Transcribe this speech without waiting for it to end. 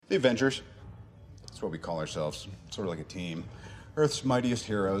The Avengers. That's what we call ourselves. Sort of like a team. Earth's mightiest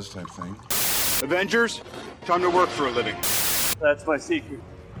heroes type thing. Avengers, time to work for a living. That's my secret.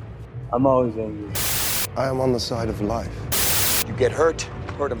 I'm always angry. I am on the side of life. You get hurt,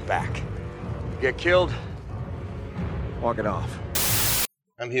 hurt him back. You get killed, walk it off.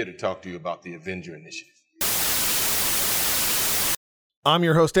 I'm here to talk to you about the Avenger Initiative. I'm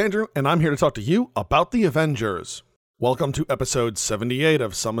your host, Andrew, and I'm here to talk to you about the Avengers. Welcome to episode 78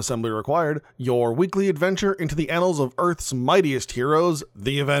 of Some Assembly Required, your weekly adventure into the annals of Earth's mightiest heroes,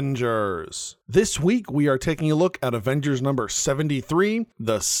 the Avengers. This week, we are taking a look at Avengers number 73,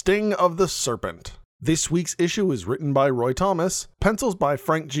 The Sting of the Serpent. This week's issue is written by Roy Thomas, pencils by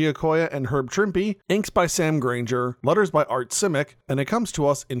Frank Giacoia and Herb Trimpe, inks by Sam Granger, letters by Art Simic, and it comes to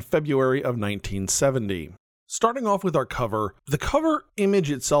us in February of 1970. Starting off with our cover, the cover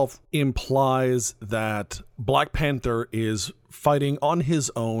image itself implies that Black Panther is fighting on his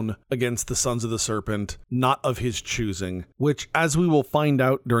own against the Sons of the Serpent, not of his choosing, which, as we will find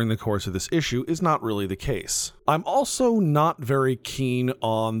out during the course of this issue, is not really the case. I'm also not very keen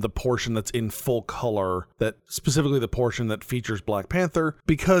on the portion that's in full color, that specifically the portion that features Black Panther,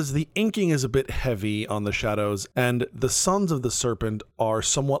 because the inking is a bit heavy on the shadows, and the Sons of the Serpent are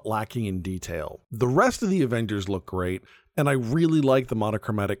somewhat lacking in detail. The rest of the Avengers look great, and I really like the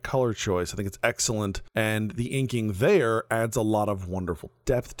monochromatic color choice. I think it's excellent, and the inking there adds a lot of wonderful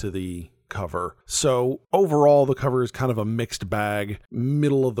depth to the cover. So overall, the cover is kind of a mixed bag,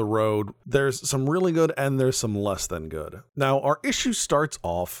 middle of the road. There's some really good and there's some less than good. Now, our issue starts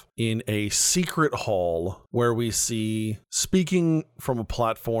off in a secret hall where we see, speaking from a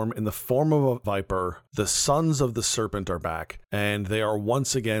platform in the form of a viper, the Sons of the Serpent are back, and they are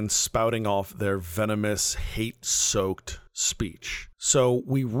once again spouting off their venomous, hate-soaked speech. So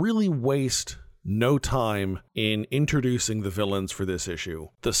we really waste no time in introducing the villains for this issue.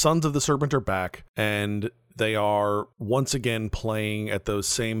 The Sons of the Serpent are back, and they are once again playing at those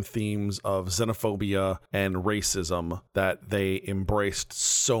same themes of xenophobia and racism that they embraced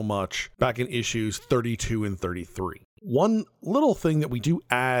so much back in issues 32 and 33. One little thing that we do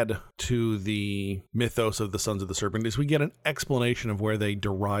add to the mythos of the Sons of the Serpent is we get an explanation of where they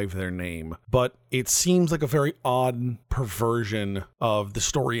derive their name, but it seems like a very odd perversion of the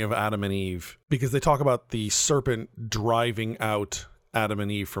story of Adam and Eve, because they talk about the serpent driving out Adam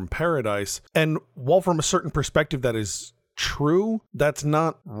and Eve from paradise, and while from a certain perspective that is true, that's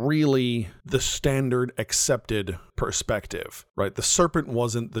not really the standard accepted perspective, right? The serpent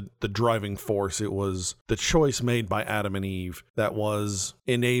wasn't the driving force. It was the choice made by Adam and Eve that was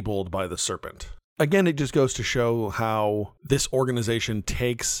enabled by the serpent. Again, it just goes to show how this organization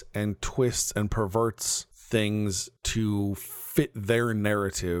takes and twists and perverts things to fit their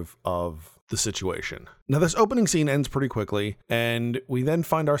narrative of the situation. Now, this opening scene ends pretty quickly, and we then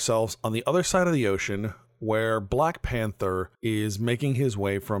find ourselves on the other side of the ocean, where Black Panther is making his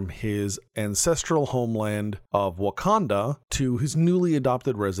way from his ancestral homeland of Wakanda to his newly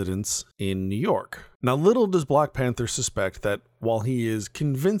adopted residence in New York. Now, little does Black Panther suspect that while he is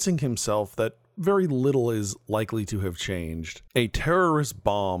convincing himself that very little is likely to have changed, a terrorist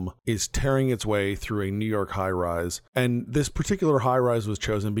bomb is tearing its way through a New York high-rise, and this particular high-rise was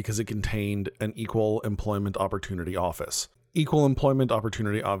chosen because it contained an equal employment opportunity office. Equal employment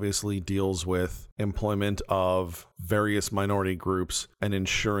opportunity obviously deals with employment of various minority groups and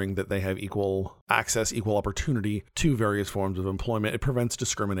ensuring that they have equal access, equal opportunity to various forms of employment. It prevents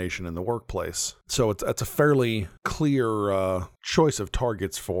discrimination in the workplace. So it's a fairly clear choice of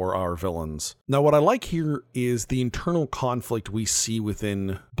targets for our villains. Now, what I like here is the internal conflict we see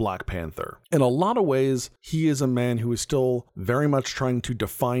within Black Panther. In a lot of ways, he is a man who is still very much trying to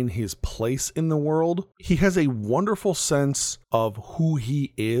define his place in the world. He has a wonderful sense of who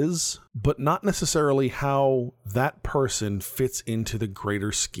he is, but not necessarily how that person fits into the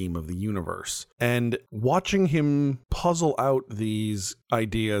greater scheme of the universe. And watching him puzzle out these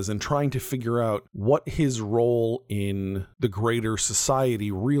ideas and trying to figure out what his role in the greater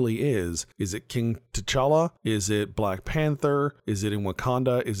society really is. Is it King T'Challa? Is it Black Panther? Is it in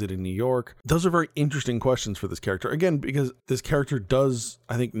Wakanda? Is it in New York? Those are very interesting questions for this character. Again, because this character does,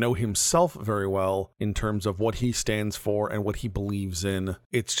 I think, know himself very well in terms of what he stands for and what he believes in.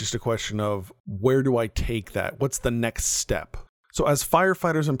 It's just a question of, where do I take that? What's the next step? So as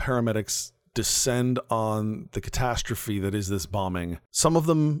firefighters and paramedics descend on the catastrophe that is this bombing, some of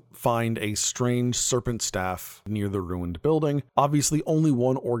them find a strange serpent staff near the ruined building. Obviously, only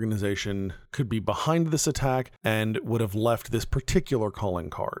one organization could be behind this attack and would have left this particular calling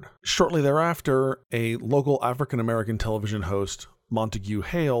card. Shortly thereafter, a local African-American television host Montague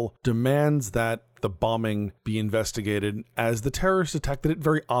Hale, demands that the bombing be investigated as the terrorist attack that it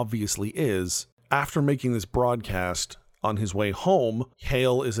very obviously is. After making this broadcast, on his way home,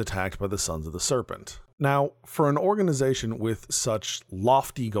 Hale is attacked by the Sons of the Serpent. Now, for an organization with such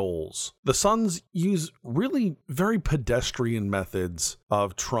lofty goals, the Sons use really very pedestrian methods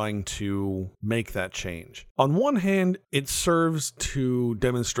of trying to make that change. On one hand, it serves to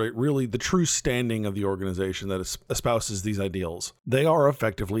demonstrate really the true standing of the organization that espouses these ideals. They are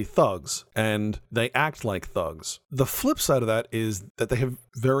effectively thugs, and they act like thugs. The flip side of that is that they have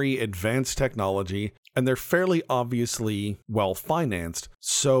very advanced technology, and they're fairly obviously well-financed,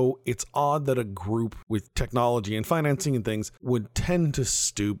 so it's odd that a group with technology and financing and things would tend to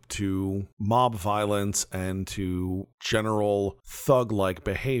stoop to mob violence and to general thug-like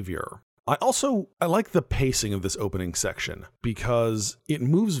behavior. I like the pacing of this opening section because it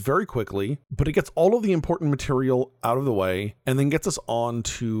moves very quickly, but it gets all of the important material out of the way and then gets us on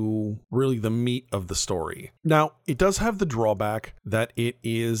to really the meat of the story. Now, it does have the drawback that it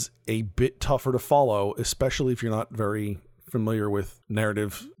is a bit tougher to follow, especially if you're not very familiar with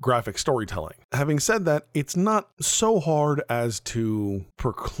narrative graphic storytelling. Having said that, it's not so hard as to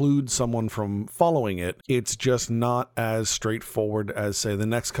preclude someone from following it. It's just not as straightforward as, say, the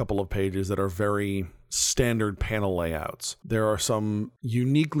next couple of pages that are very standard panel layouts. There are some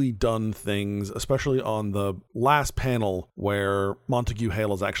uniquely done things, especially on the last panel where Montague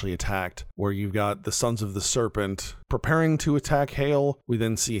Hale is actually attacked, where you've got the Sons of the Serpent preparing to attack Hale. We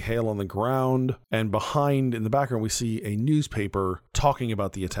then see Hale on the ground, and behind in the background we see a newspaper talking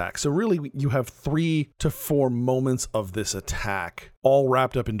about the attack. So really you have 3 to 4 moments of this attack all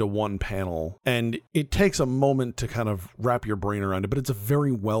wrapped up into one panel, and it takes a moment to kind of wrap your brain around it, but it's a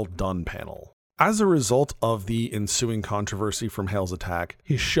very well done panel. As a result of the ensuing controversy from Hale's attack,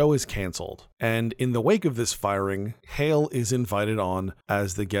 his show is canceled, and in the wake of this firing, Hale is invited on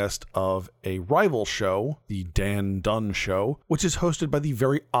as the guest of a rival show, the Dan Dunn Show, which is hosted by the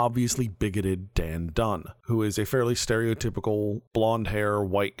very obviously bigoted Dan Dunn, who is a fairly stereotypical blonde hair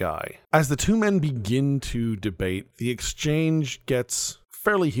white guy. As the two men begin to debate, the exchange gets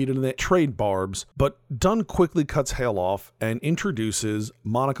fairly heated and they trade barbs, but Dunn quickly cuts Hale off and introduces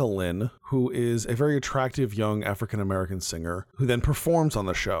Monica Lynn, who is a very attractive young African-American singer, who then performs on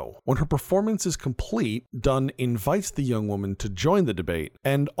the show. When her performance is complete, Dunn invites the young woman to join the debate,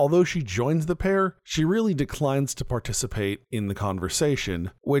 and although she joins the pair, she really declines to participate in the conversation,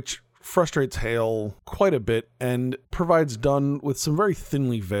 which frustrates Hale quite a bit and provides Dunn with some very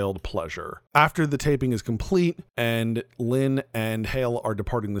thinly veiled pleasure. After the taping is complete and Lynn and Hale are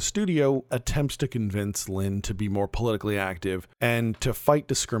departing the studio, attempts to convince Lynn to be more politically active and to fight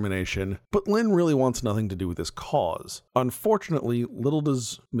discrimination, but Lynn really wants nothing to do with this cause. Unfortunately, little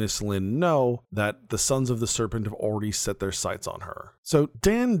does Miss Lynn know that the Sons of the Serpent have already set their sights on her. So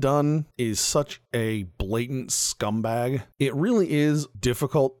Dan Dunn is such a blatant scumbag. It really is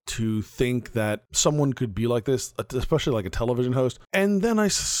difficult to think that someone could be like this, especially like a television host. And then I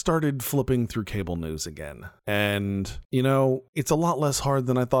started flipping through cable news again. And, it's a lot less hard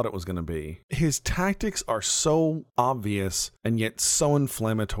than I thought it was going to be. His tactics are so obvious and yet so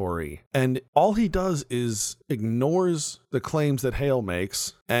inflammatory. And all he does is ignores the claims that Hale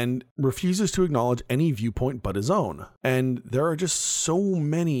makes and refuses to acknowledge any viewpoint but his own. And there are just so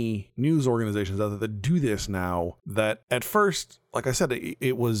many news organizations out there that do this now that at first, like I said,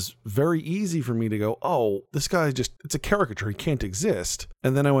 it was very easy for me to go, oh, this guy it's a caricature. He can't exist.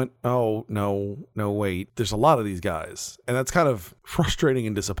 And then I went, oh, no, wait, there's a lot of these guys. And that's kind of frustrating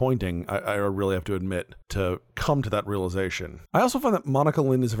and disappointing, I really have to admit, to come to that realization. I also find that Monica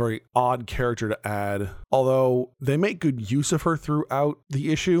Lynn is a very odd character to add. Although they make good use of her throughout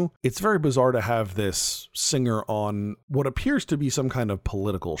the issue, it's very bizarre to have this singer on what appears to be some kind of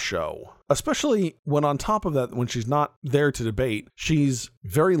political show. Especially when on top of that, when she's not there to debate, she's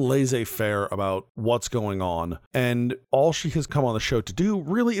very laissez-faire about what's going on. And all she has come on the show to do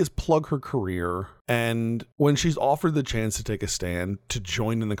really is plug her career. And when she's offered the chance to take a stand, to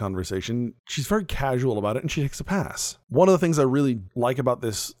join in the conversation, she's very casual about it and she takes a pass. One of the things I really like about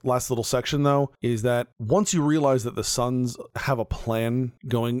this last little section, though, is that once you realize that the Sons have a plan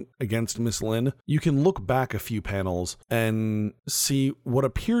going against Miss Lynn, you can look back a few panels and see what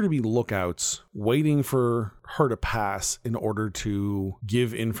appear to be lookouts waiting for her to pass in order to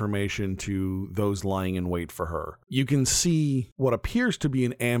give information to those lying in wait for her. You can see what appears to be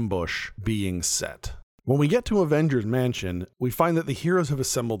an ambush being set. When we get to Avengers Mansion, we find that the heroes have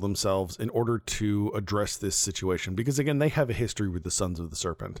assembled themselves in order to address this situation, because again, they have a history with the Sons of the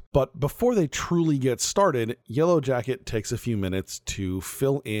Serpent. But before they truly get started, Yellow Jacket takes a few minutes to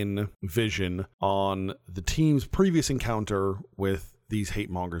fill in Vision on the team's previous encounter with these hate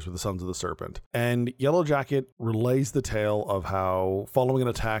mongers with the Sons of the Serpent. And Yellow Jacket relays the tale of how, following an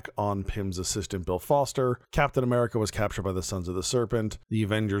attack on Pym's assistant Bill Foster, Captain America was captured by the Sons of the Serpent. The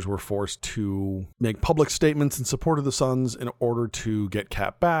Avengers were forced to make public statements in support of the Sons in order to get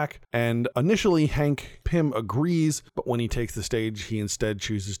Cap back. And initially, Hank Pym agrees, but when he takes the stage, he instead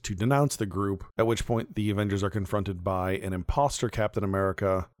chooses to denounce the group, at which point the Avengers are confronted by an imposter Captain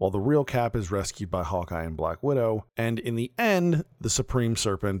America, while the real Cap is rescued by Hawkeye and Black Widow. And in the end, the Supreme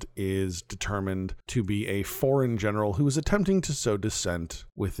Serpent is determined to be a foreign general who is attempting to sow dissent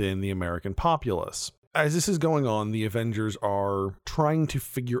within the American populace. As this is going on, the Avengers are trying to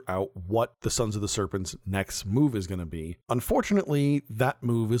figure out what the Sons of the Serpent's next move is going to be. Unfortunately, that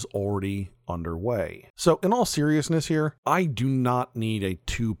move is already underway. So in all seriousness here, I do not need a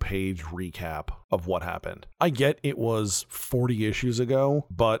 2-page recap of what happened. I get it was 40 issues ago,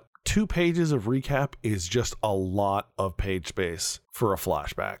 but 2 pages of recap is just a lot of page space for a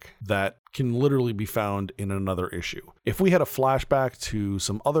flashback that can literally be found in another issue. If we had a flashback to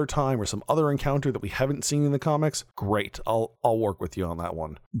some other time or some other encounter that we haven't seen in the comics, great, I'll work with you on that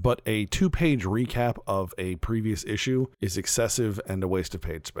one. But a 2-page recap of a previous issue is excessive and a waste of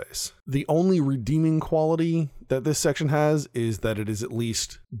page space. The only redeeming quality that this section has is that it is at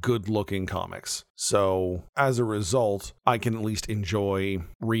least good-looking comics. So as a result, I can at least enjoy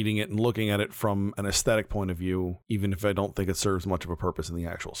reading it and looking at it from an aesthetic point of view, even if I don't think it serves much of a purpose in the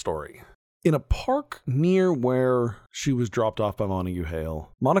actual story. In a park near where she was dropped off by Montague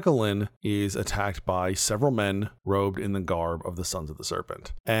Hale, Monica Lynn is attacked by several men robed in the garb of the Sons of the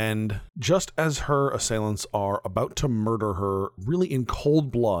Serpent. And just as her assailants are about to murder her really in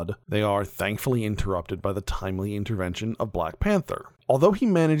cold blood, they are thankfully interrupted by the timely intervention of Black Panther. Although he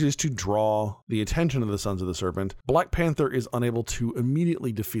manages to draw the attention of the Sons of the Serpent, Black Panther is unable to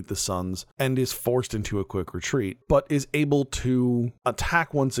immediately defeat the Sons and is forced into a quick retreat, but is able to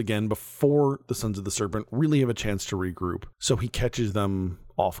attack once again before the Sons of the Serpent really have a chance to regroup, so he catches them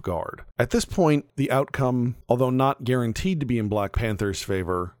off guard. At this point, the outcome, although not guaranteed to be in Black Panther's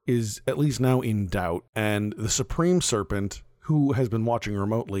favor, is at least now in doubt, and the Supreme Serpent, who has been watching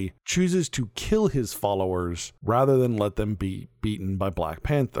remotely, chooses to kill his followers rather than let them be beaten by Black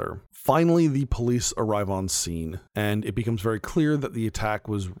Panther. Finally, the police arrive on scene, and it becomes very clear that the attack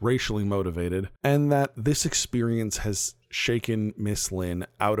was racially motivated, and that this experience has shaken Miss Lynn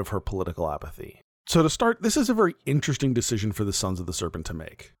out of her political apathy. So to start, this is a very interesting decision for the Sons of the Serpent to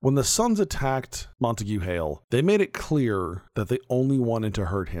make. When the Sons attacked Montague Hale, they made it clear that they only wanted to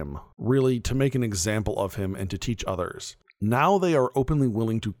hurt him, really to make an example of him and to teach others. Now they are openly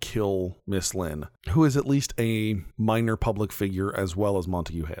willing to kill Miss Lynn, who is at least a minor public figure as well as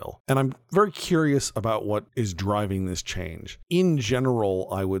Montague Hale. And I'm very curious about what is driving this change. In general,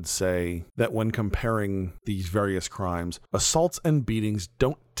 I would say that when comparing these various crimes, assaults and beatings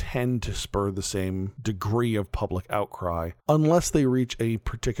don't tend to spur the same degree of public outcry unless they reach a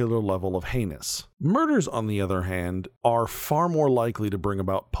particular level of heinous. Murders, on the other hand, are far more likely to bring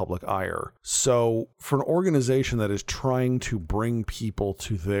about public ire. So for an organization that is trying to bring people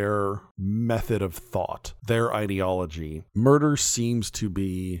to their method of thought, their ideology, murder seems to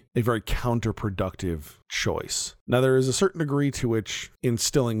be a very counterproductive choice. Now, there is a certain degree to which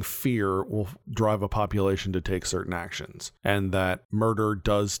instilling fear will drive a population to take certain actions, and that murder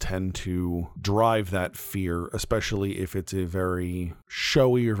does tend to drive that fear, especially if it's a very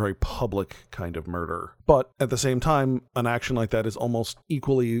showy or very public kind of murder. But at the same time, an action like that is almost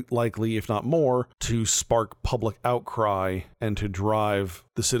equally likely, if not more, to spark public outcry and to drive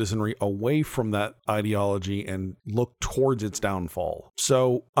the citizenry away from that ideology and look towards its downfall.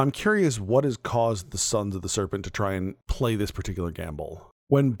 So I'm curious what has caused the Sons of the Serpent to try and play this particular gamble.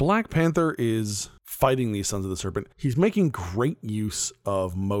 When Black Panther is fighting these Sons of the Serpent, he's making great use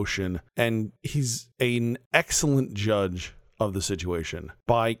of motion, and he's an excellent judge of the situation.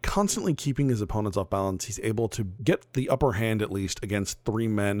 By constantly keeping his opponents off balance, he's able to get the upper hand, at least, against 3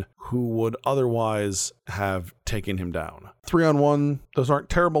 men who would otherwise have taken him down. 3-on-1, those aren't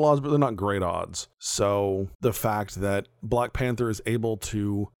terrible odds, but they're not great odds. So the fact that Black Panther is able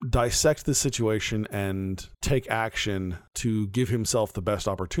to dissect the situation and take action to give himself the best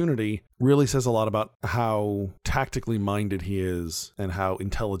opportunity really says a lot about how tactically minded he is and how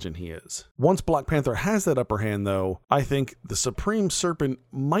intelligent he is. Once Black Panther has that upper hand, though, I think the Supreme Serpent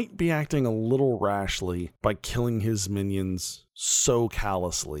might be acting a little rashly by killing his minions so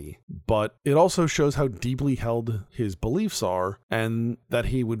callously, but it also shows how deeply held his beliefs are and that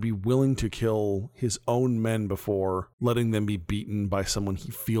he would be willing to kill his own men before letting them be beaten by someone he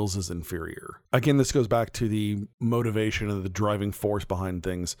feels is inferior. Again, this goes back to the motivation and the driving force behind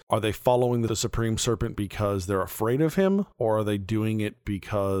things. Are they following the Supreme Serpent because they're afraid of him, or are they doing it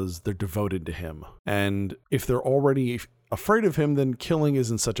because they're devoted to him? And if they're already afraid of him, then killing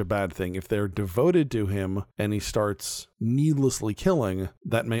isn't such a bad thing. If they're devoted to him and he starts needlessly killing,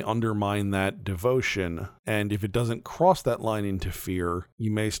 that may undermine that devotion. And if it doesn't cross that line into fear, you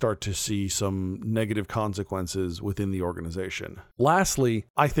may start to see some negative consequences within the organization. Lastly,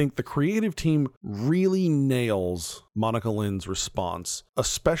 I think the creative team really nails Monica Lynn's response,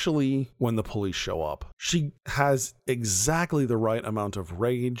 especially when the police show up. She has exactly the right amount of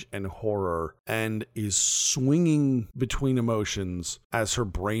rage and horror and is swinging between emotions as her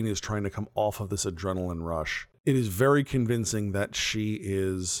brain is trying to come off of this adrenaline rush. It is very convincing that she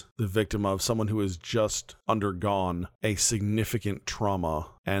is the victim of someone who has just undergone a significant trauma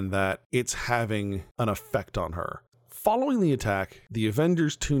and that it's having an effect on her. Following the attack, the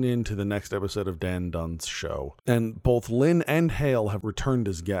Avengers tune in to the next episode of Dan Dunn's show, and both Lynn and Hale have returned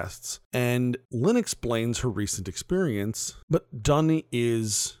as guests, and Lynn explains her recent experience, but Dunn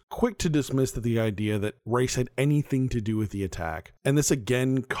is quick to dismiss the idea that race had anything to do with the attack, and this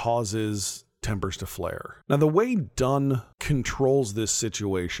again causes tempers to flare. Now, the way Dunn controls this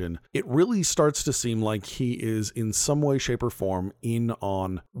situation, it really starts to seem like he is in some way, shape, or form in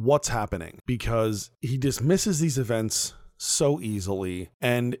on what's happening, because he dismisses these events so easily,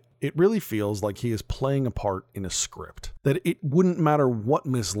 and it really feels like he is playing a part in a script. That it wouldn't matter what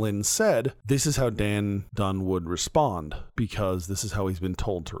Miss Lynn said, this is how Dan Dunn would respond, because this is how he's been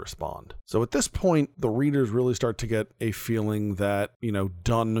told to respond. So at this point, the readers really start to get a feeling that,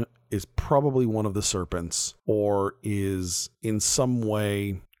 Dunn is probably one of the serpents, or is in some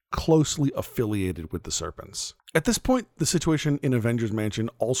way closely affiliated with the serpents. At this point, the situation in Avengers Mansion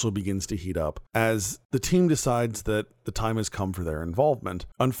also begins to heat up as the team decides that the time has come for their involvement.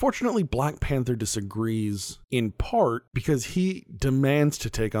 Unfortunately, Black Panther disagrees in part because he demands to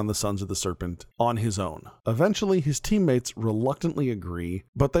take on the Sons of the Serpent on his own. Eventually, his teammates reluctantly agree,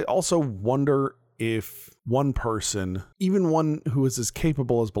 but they also wonder if one person, even one who is as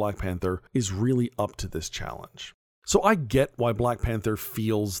capable as Black Panther, is really up to this challenge. So I get why Black Panther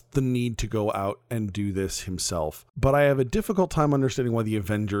feels the need to go out and do this himself, but I have a difficult time understanding why the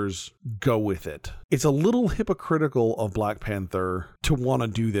Avengers go with it. It's a little hypocritical of Black Panther to want to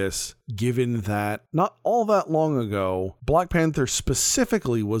do this, given that not all that long ago, Black Panther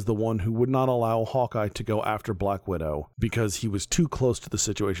specifically was the one who would not allow Hawkeye to go after Black Widow because he was too close to the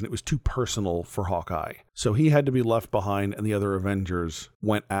situation. It was too personal for Hawkeye. So he had to be left behind, and the other Avengers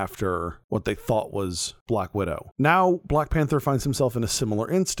went after what they thought was Black Widow. Now, Black Panther finds himself in a similar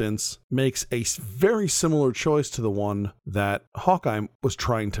instance, makes a very similar choice to the one that Hawkeye was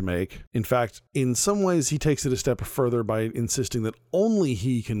trying to make. In fact, in some ways, he takes it a step further by insisting that only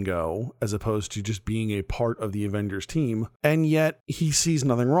he can go, as opposed to just being a part of the Avengers team, and yet he sees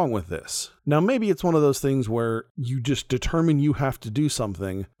nothing wrong with this. Now, maybe it's one of those things where you just determine you have to do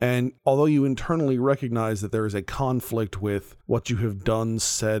something, and although you internally recognize that there is a conflict with what you have done,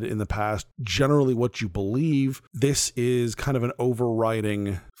 said in the past, generally what you believe, this is kind of an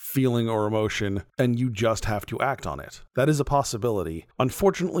overriding feeling or emotion, and you just have to act on it. That is a possibility.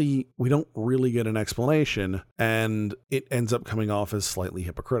 Unfortunately, we don't really get an explanation, and it ends up coming off as slightly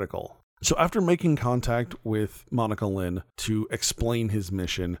hypocritical. So after making contact with Monica Lynn to explain his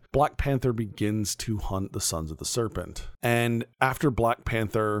mission, Black Panther begins to hunt the Sons of the Serpent. And after Black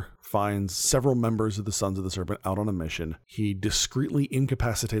Panther finds several members of the Sons of the Serpent out on a mission, he discreetly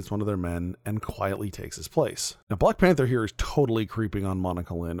incapacitates one of their men and quietly takes his place. Now, Black Panther here is totally creeping on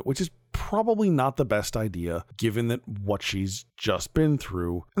Monica Lynn, which is probably not the best idea, given that what she's just been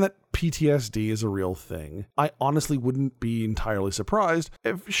through and that PTSD is a real thing. I honestly wouldn't be entirely surprised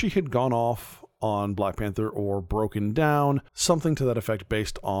if she had gone off on Black Panther or broken down, something to that effect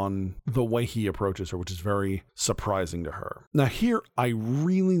based on the way he approaches her, which is very surprising to her. Now here, I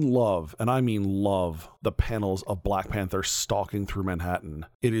really love, and I mean love, the panels of Black Panther stalking through Manhattan.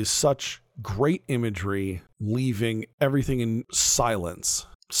 It is such great imagery, leaving everything in silence.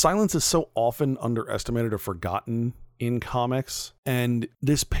 Silence is so often underestimated or forgotten in comics, and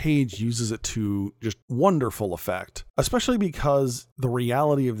this page uses it to just wonderful effect. especially because the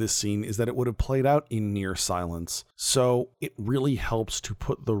reality of this scene is that it would have played out in near silence. So it really helps to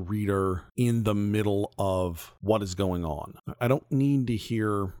put the reader in the middle of what is going on. I don't need to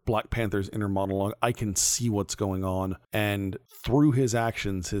hear Black Panther's inner monologue. I can see what's going on, and through his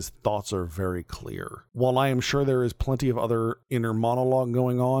actions, his thoughts are very clear. While I am sure there is plenty of other inner monologue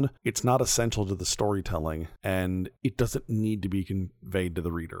going on, it's not essential to the storytelling, and it doesn't need to be conveyed to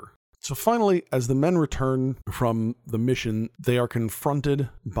the reader. So finally, as the men return from the mission, they are confronted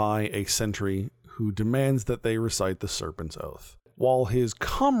by a sentry who demands that they recite the Serpent's Oath. While his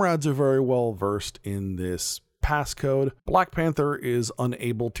comrades are very well versed in this passcode, Black Panther is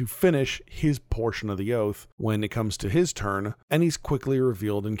unable to finish his portion of the oath when it comes to his turn, and he's quickly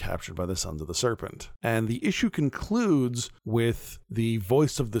revealed and captured by the Sons of the Serpent. And the issue concludes with the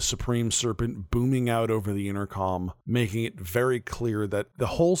voice of the Supreme Serpent booming out over the intercom, making it very clear that the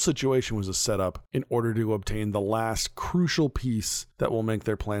whole situation was a setup in order to obtain the last crucial piece that will make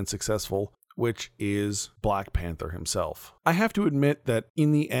their plan successful, which is Black Panther himself. I have to admit that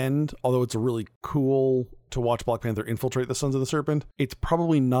in the end, although it's a really cool to watch Black Panther infiltrate the Sons of the Serpent, it's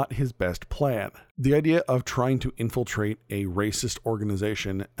probably not his best plan. The idea of trying to infiltrate a racist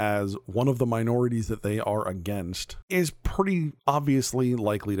organization as one of the minorities that they are against is pretty obviously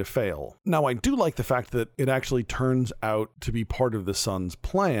likely to fail. Now, I do like the fact that it actually turns out to be part of the Sons'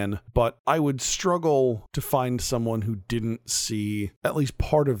 plan, but I would struggle to find someone who didn't see at least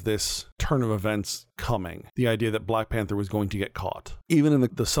part of this turn of events coming. The idea that Black Panther was going to get caught. Even in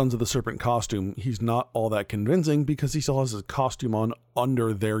the Sons of the Serpent costume, he's not all that convincing because he still has his costume on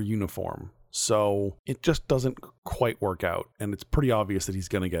under their uniform. So it just doesn't quite work out, and it's pretty obvious that he's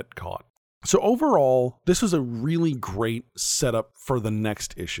going to get caught. So overall, this was a really great setup for the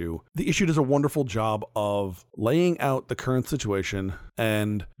next issue. The issue does a wonderful job of laying out the current situation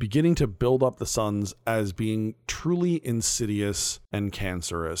and beginning to build up the Sons as being truly insidious and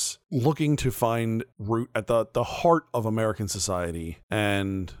cancerous, looking to find root at the heart of American society.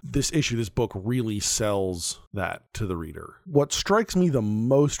 And this book really sells that to the reader. What strikes me the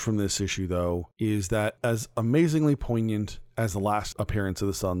most from this issue, though, is that as amazingly poignant as the last appearance of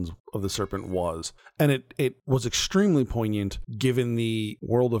the Sons of the Serpent was, and it was extremely poignant given the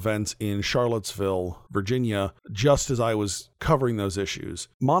world events in Charlottesville, Virginia, just as I was covering those issues.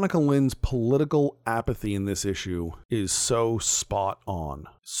 Monica Lynn's political apathy in this issue is so spot on.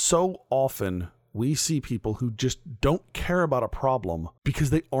 So often we see people who just don't care about a problem because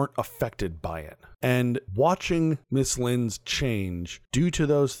they aren't affected by it. And watching Miss Lynn's change due to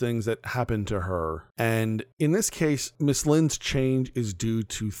those things that happened to her, and in this case, Miss Lynn's change is due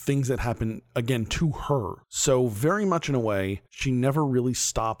to things that happen, again, to her. So very much in a way, she never really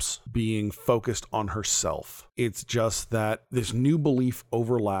stops being focused on herself. It's just that this new belief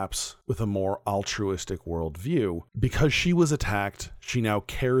overlaps with a more altruistic worldview. Because she was attacked, she now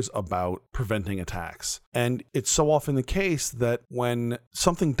cares about preventing attacks. And it's so often the case that when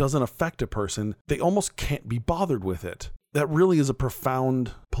something doesn't affect a person, they almost can't be bothered with it. That really is a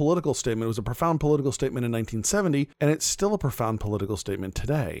profound political statement. It was a profound political statement in 1970, and it's still a profound political statement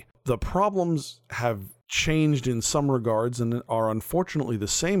today. The problems have changed in some regards and are unfortunately the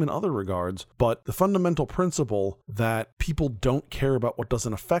same in other regards, but the fundamental principle that people don't care about what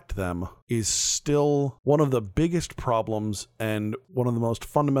doesn't affect them is still one of the biggest problems and one of the most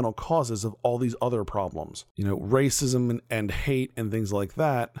fundamental causes of all these other problems. You know, racism and hate and things like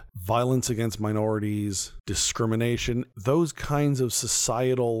that, violence against minorities, discrimination, those kinds of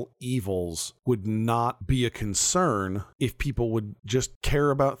societal evils would not be a concern if people would just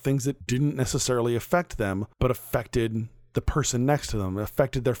care about things that didn't necessarily affect them, but affected the person next to them,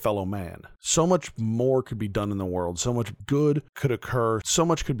 affected their fellow man. So much more could be done in the world. So much good could occur. So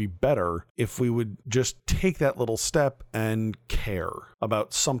much could be better if we would just take that little step and care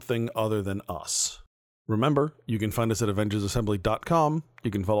about something other than us. Remember, you can find us at AvengersAssembly.com.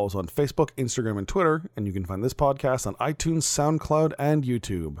 You can follow us on Facebook, Instagram, and Twitter. And you can find this podcast on iTunes, SoundCloud, and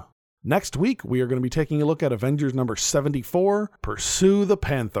YouTube. Next week, we are going to be taking a look at Avengers number 74, Pursue the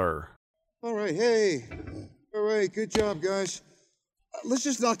Panther. All right, hey. All right, good job, guys. Let's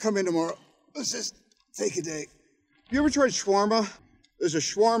just not come in tomorrow. Let's just take a day. You ever tried shawarma? There's a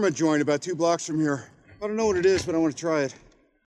shawarma joint about 2 blocks from here. I don't know what it is, but I want to try it.